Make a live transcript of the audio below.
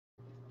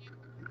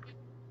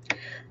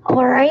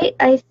Alright,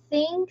 I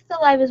think the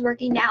live is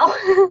working now.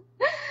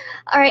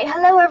 Alright,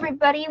 hello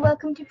everybody,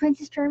 welcome to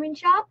Princess Charming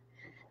Shop.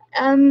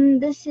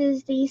 This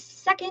is the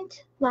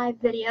second live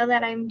video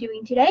that I'm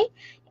doing today,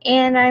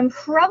 and I'm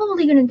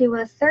probably going to do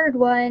a third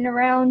one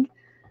around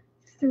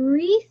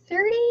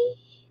 3:30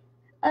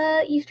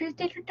 Eastern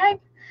Standard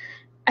Time.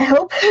 I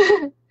hope.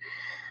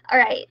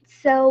 Alright,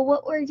 so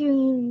what we're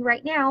doing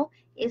right now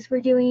is we're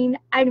doing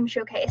item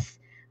showcase.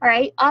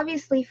 Alright,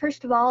 obviously,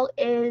 first of all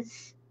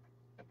is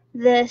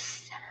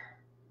this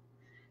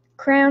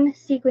crown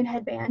sequin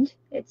headband.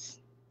 It's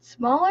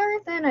smaller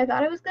than I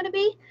thought it was going to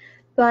be,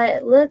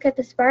 but look at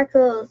the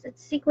sparkles.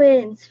 It's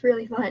sequins,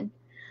 really fun.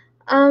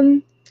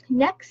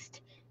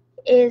 Next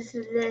is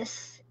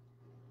this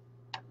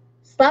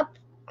slap.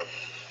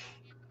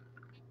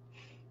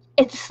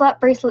 It's a slap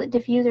bracelet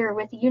diffuser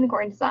with a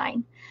unicorn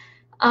design.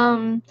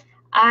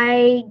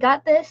 I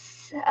got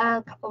this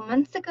a couple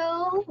months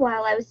ago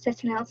while I was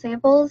testing out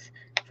samples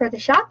for the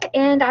shop,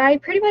 and I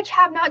pretty much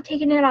have not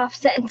taken it off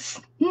since.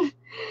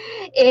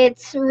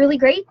 It's really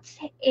great,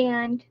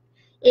 and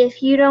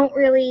if you don't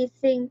really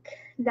think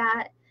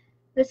that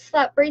the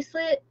slap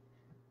bracelet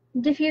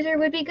diffuser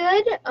would be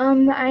good,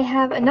 I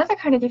have another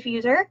kind of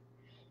diffuser.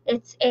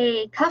 It's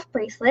a cuff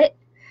bracelet.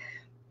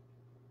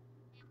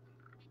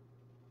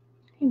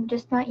 I'm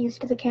just not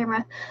used to the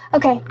camera.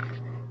 Okay,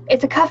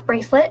 it's a cuff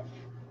bracelet.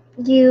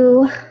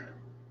 You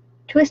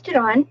twist it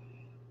on,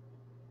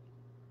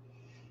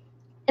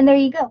 and there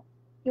you go.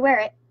 You wear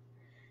it.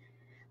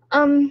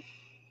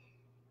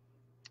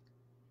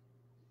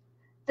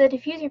 The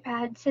diffuser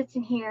pad sits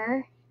in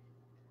here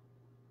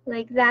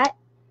like that,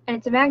 and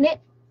it's a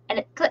magnet, and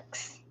it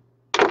clicks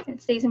and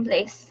it stays in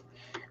place.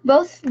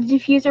 Both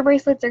diffuser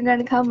bracelets are going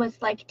to come with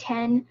like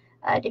 10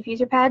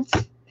 diffuser pads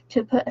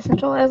to put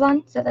essential oils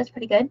on, so that's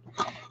pretty good.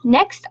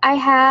 Next, I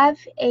have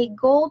a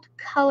gold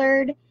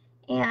colored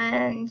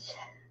and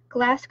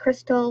glass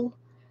crystal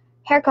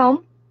hair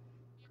comb.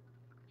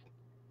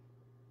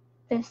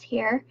 This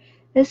here.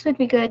 This would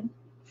be good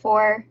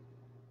for,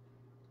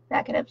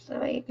 back it up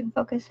so you can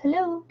focus.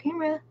 Hello,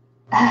 camera.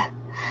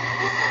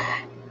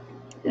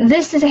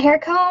 This is a hair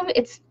comb.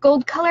 It's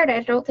gold colored. I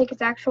don't think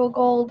it's actual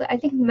gold. I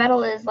think the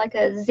metal is like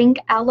a zinc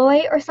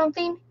alloy or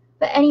something.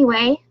 But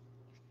anyway,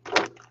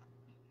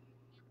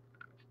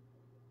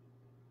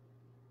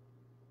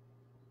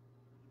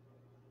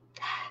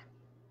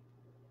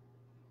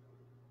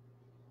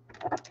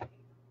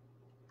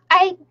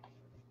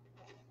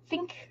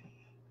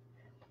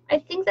 I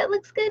think that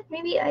looks good.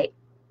 Maybe, I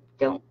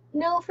don't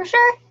know for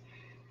sure.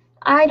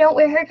 I don't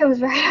wear hair combs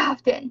very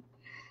often,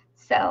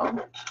 so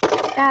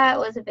that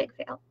was a big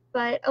fail,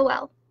 but oh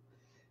well.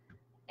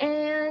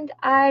 And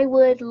I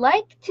would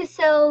like to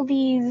sell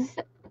these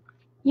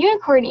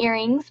unicorn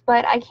earrings,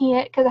 but I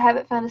can't because I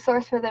haven't found a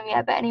source for them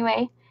yet. But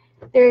anyway,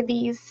 they're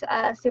these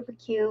super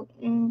cute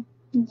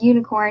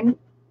unicorn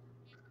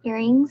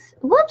earrings.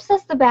 Whoops,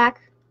 that's the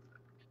back.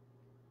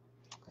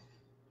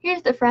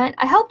 Here's the front.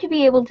 I hope to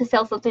be able to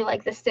sell something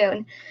like this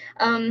soon.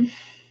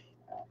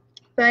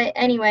 But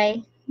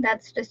anyway,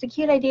 that's just a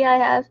cute idea I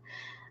have.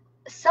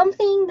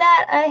 Something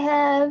that I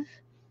have,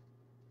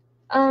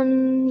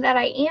 that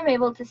I am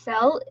able to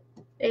sell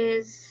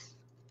is,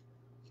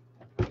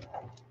 I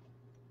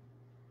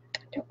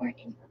don't wear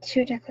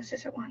 2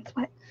 necklaces at once.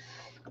 What?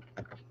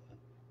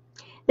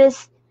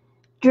 This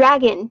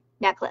dragon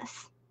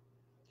necklace.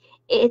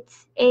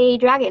 It's a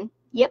dragon.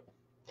 Yep.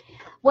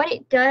 What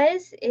it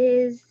does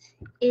is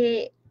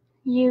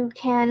you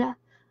can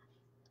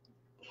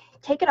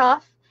take it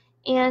off,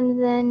 and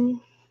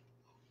then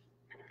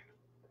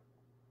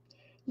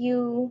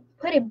you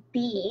put a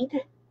bead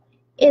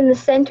in the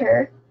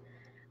center,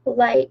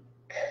 like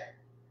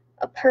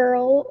a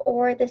pearl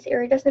or this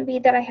iridescent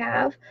bead that I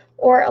have,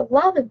 or a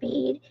lava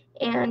bead,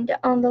 and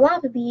on the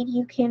lava bead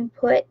you can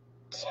put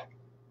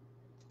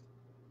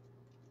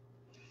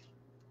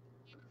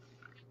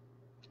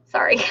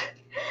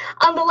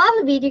on the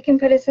lava bead you can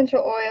put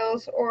essential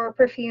oils or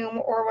perfume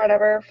or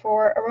whatever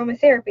for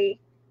aromatherapy.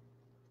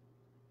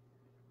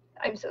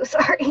 I'm so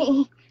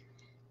sorry.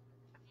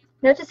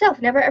 Note to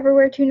self, never ever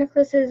wear 2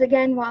 necklaces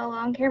again while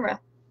on camera.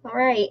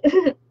 Alright.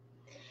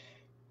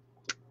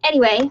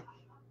 Anyway,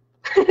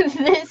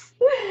 this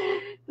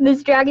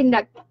dragon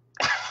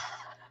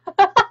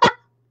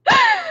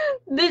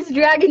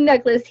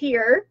necklace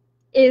here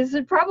is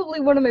probably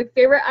one of my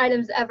favorite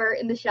items ever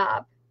in the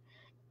shop.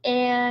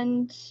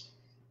 And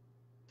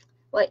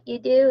what you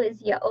do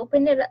is you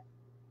open it up.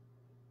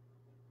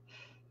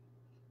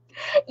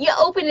 You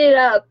open it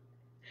up,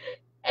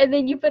 and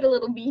then you put a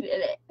little bead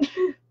in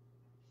it.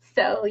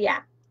 So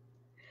yeah,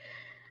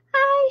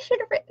 I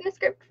should have written a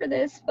script for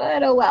this,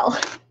 but oh well.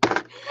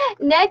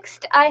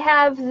 Next, I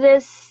have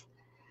this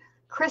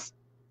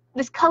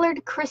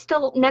colored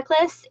crystal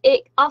necklace.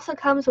 It also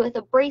comes with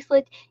a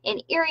bracelet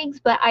and earrings,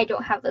 but I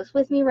don't have those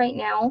with me right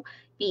now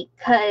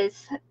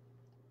because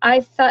I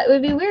thought it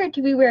would be weird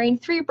to be wearing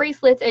 3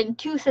 bracelets and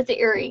 2 sets of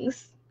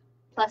earrings.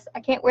 Plus,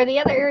 I can't wear the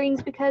other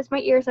earrings because my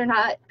ears are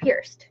not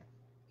pierced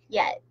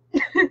yet.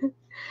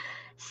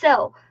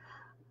 So,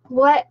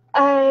 what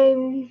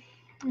I'm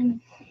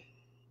I'm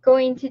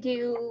going to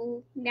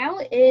do now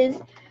is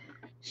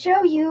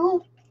show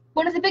you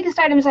one of the biggest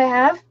items I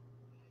have.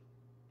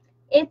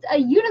 It's a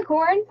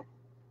unicorn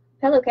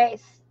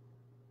pillowcase.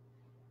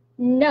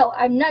 No,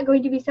 I'm not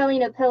going to be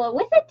selling a pillow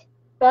with it,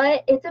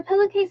 but it's a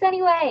pillowcase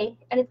anyway,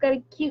 and it's got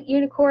a cute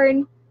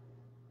unicorn.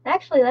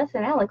 Actually, that's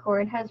an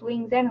alicorn, has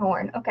wings and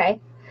horn. Okay.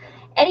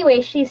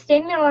 Anyway, she's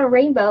standing on a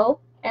rainbow,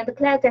 and the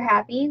clouds are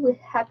happy with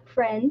happy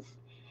friends.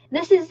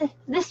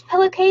 This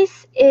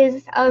pillowcase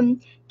is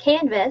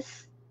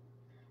canvas,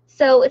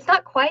 so it's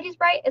not quite as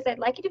bright as I'd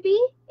like it to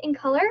be in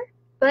color,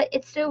 but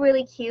it's still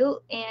really cute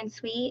and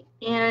sweet,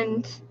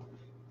 and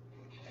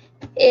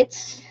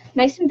it's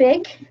nice and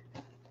big.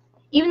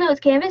 Even though it's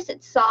canvas,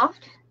 it's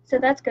soft, so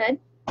that's good.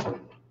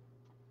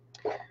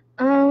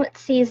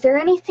 Let's see, is there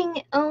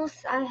anything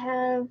else I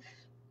have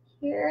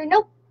here?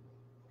 Nope.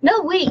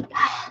 No, wait.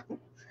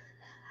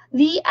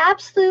 The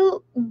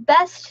absolute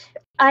best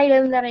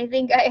item that I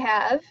think I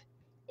have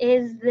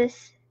is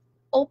this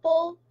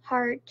opal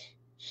heart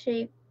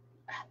shape.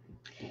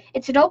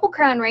 It's an opal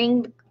crown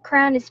ring. The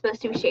crown is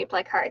supposed to be shaped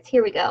like hearts.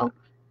 Here we go.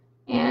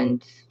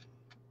 And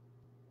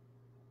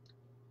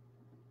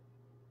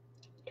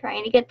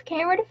trying to get the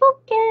camera to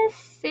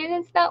focus, and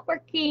it's not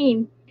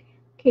working.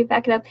 Okay,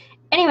 back it up.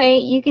 Anyway,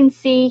 you can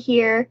see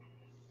here,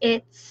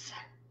 it's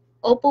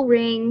opal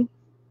ring.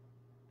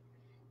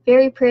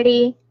 Very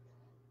pretty.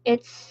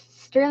 It's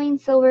sterling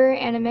silver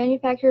and a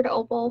manufactured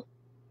opal.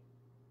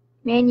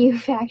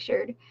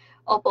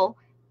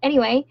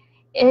 Anyway,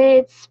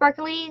 it's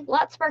sparkly, a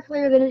lot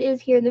sparklier than it is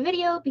here in the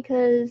video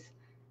because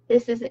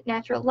this isn't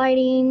natural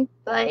lighting,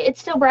 but it's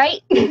still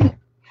bright.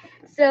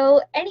 So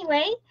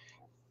anyway,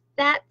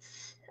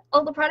 that's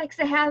all the products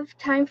I have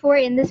time for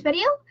in this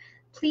video.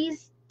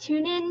 Please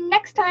tune in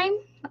next time.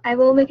 I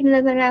will make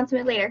another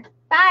announcement later.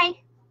 Bye!